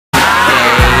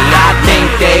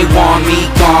they want me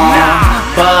gone,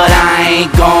 but I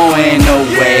ain't going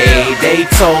away. They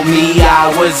told me I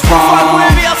was wrong,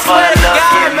 but look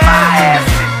at my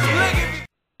ass.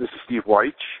 This is Steve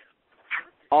Wyche.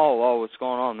 Oh, what's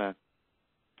going on, man?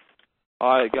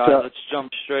 All right, guys, let's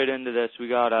jump straight into this. We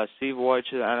got Steve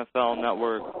Wyche of the NFL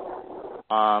Network.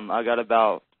 I got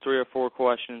about 3 or 4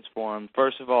 questions for him.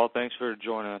 First of all, thanks for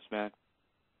joining us, man.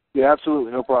 Yeah,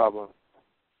 absolutely, no problem.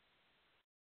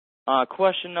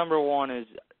 Question number 1 is,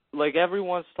 like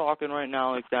everyone's talking right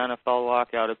now, like the NFL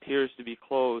lockout appears to be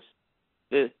close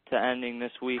to ending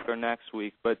this week or next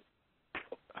week, but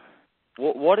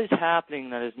what is happening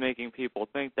that is making people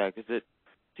think that? Because it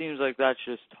seems like that's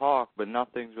just talk, but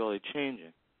nothing's really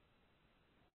changing.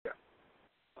 Yeah.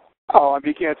 Oh, I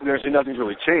mean, you can't say nothing's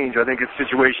really changed. I think it's a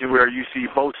situation where you see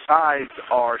both sides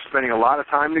are spending a lot of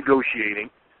time negotiating.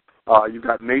 You've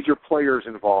got major players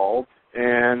involved,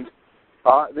 and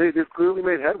they've clearly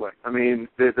made headway. I mean,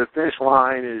 the finish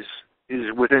line is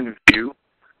within view.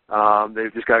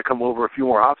 They've just got to come over a few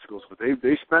more obstacles, but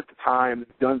they spent the time,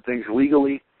 done things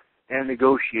legally and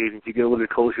negotiating to get a little bit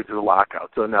closer to the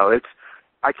lockout. So no,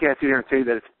 I can't sit here and say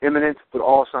that it's imminent, but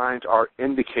all signs are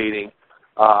indicating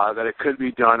that it could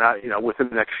be done, within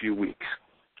the next few weeks.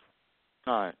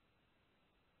 All right.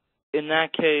 In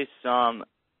that case,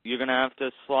 you're going to have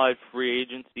to slide free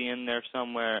agency in there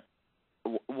somewhere.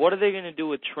 What are they going to do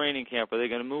with training camp? Are they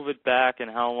going to move it back, and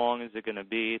how long is it going to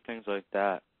be? Things like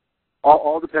that.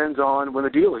 All depends on when the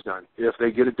deal is done. If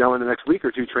they get it done in the next week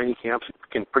or two, training camps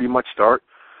can pretty much start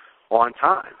on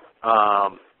time.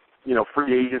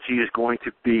 Free agency is going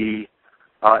to be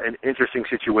an interesting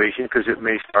situation because it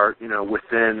may start,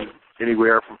 within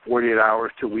anywhere from 48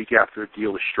 hours to a week after a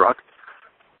deal is struck.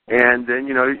 And then,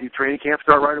 your training camp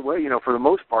start right away, for the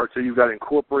most part. So you've got to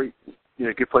incorporate,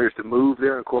 get players to move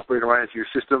there, incorporate it right into your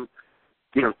system,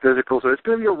 physical. So it's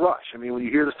going to be a rush. I mean, when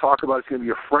you hear this talk about it's going to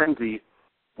be a frenzy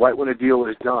right when a deal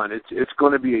is done, it's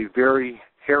going to be a very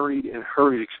harried and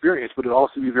hurried experience, but it'll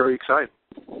also be very exciting.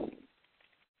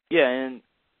 Yeah, and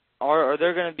are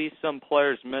there going to be some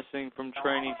players missing from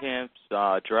training camps,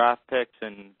 draft picks,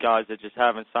 and guys that just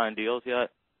haven't signed deals yet?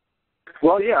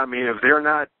 Well, yeah. I mean, if they're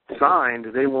not signed,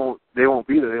 they won't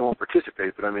be there. They won't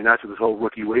participate. But I mean, that's what this whole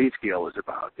rookie wage scale is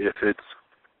about. If it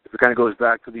kind of goes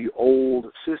back to the old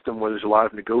system where there's a lot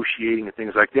of negotiating and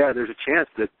things like that, there's a chance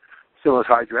that some of those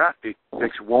high draft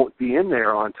picks won't be in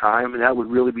there on time, and that would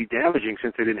really be damaging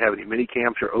since they didn't have any mini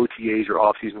camps or OTAs or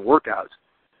off-season workouts.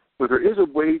 But there is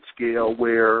a wage scale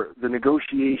where the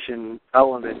negotiation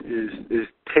element is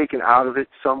taken out of it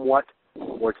somewhat,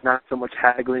 or it's not so much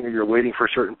haggling or you're waiting for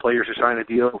certain players to sign a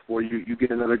deal before you get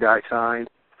another guy signed.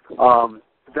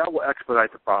 That will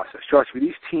expedite the process. Trust me,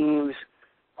 these teams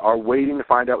are waiting to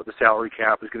find out what the salary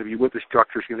cap is going to be, what the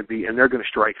structure is going to be, and they're going to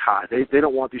strike high. They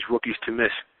don't want these rookies to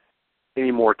miss any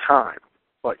more time.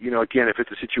 But, again, if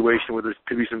it's a situation where there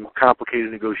could be some complicated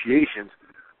negotiations,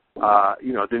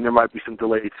 then there might be some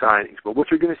delayed signings. But what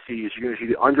you're going to see is you're going to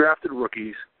see the undrafted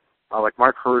rookies, like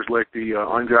Mark Herzlich, the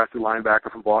undrafted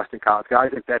linebacker from Boston College,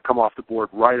 guys like that come off the board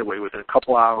right away. Within a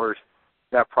couple hours,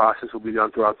 that process will be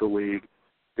done throughout the league.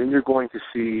 Then you're going to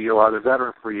see a lot of the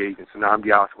veteran free agents, Nnamdi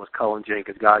Asomugha, Cullen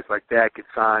Jenkins, guys like that get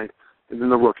signed, and then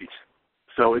the rookies.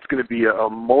 So it's going to be a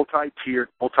multi-tiered,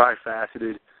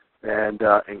 multifaceted, and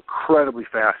incredibly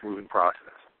fast-moving process.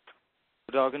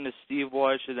 Talking to Steve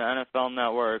Wyche of the NFL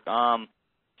Network.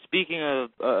 Speaking of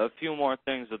a few more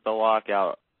things with the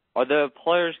lockout, are the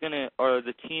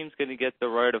teams going to get the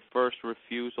right of first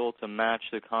refusal to match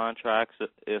the contracts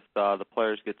if the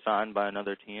players get signed by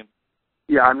another team?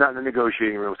 Yeah, I'm not in the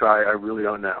negotiating room, so I really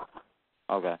don't know.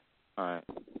 Okay, all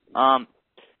right.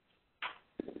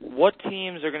 What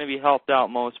teams are going to be helped out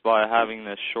most by having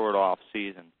this short off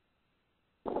season?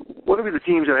 What will be the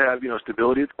teams that have,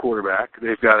 stability at the quarterback?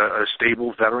 They've got a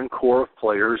stable veteran core of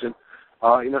players and,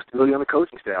 stability on the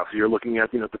coaching staff. So you're looking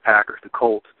at, the Packers, the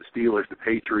Colts, the Steelers, the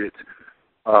Patriots,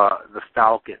 the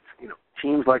Falcons,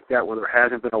 teams like that where there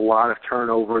hasn't been a lot of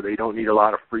turnover. They don't need a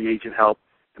lot of free agent help,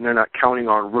 and they're not counting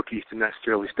on rookies to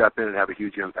necessarily step in and have a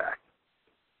huge impact.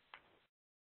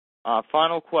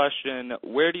 Final question,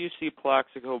 where do you see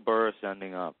Plaxico Burress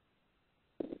ending up?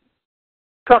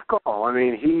 Tough call. I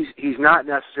mean, he's not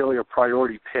necessarily a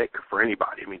priority pick for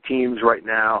anybody. I mean, teams right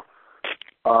now,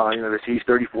 he's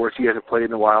 34, so he hasn't played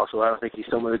in a while, so I don't think he's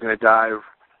someone they're going to dive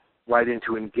right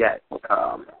into and get.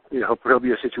 He'll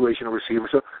be a situational receiver.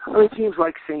 So, I mean, teams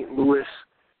like St. Louis,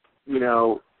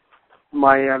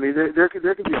 Miami, there could be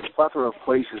a plethora of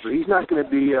places, but he's not going to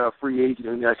be a free agent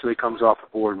who necessarily comes off the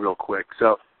board real quick.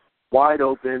 So, wide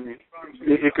open,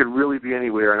 it could really be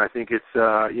anywhere, and I think it's,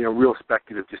 real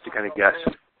speculative just to kind of guess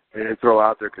and throw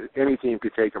out there, because any team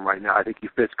could take him right now. I think he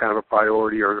fits kind of a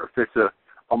priority or fits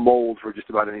a mold for just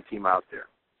about any team out there.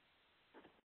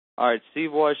 All right,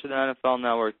 Steve Wyche of the NFL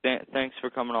Network. Thanks for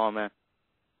coming on, man.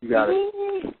 You got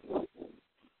it.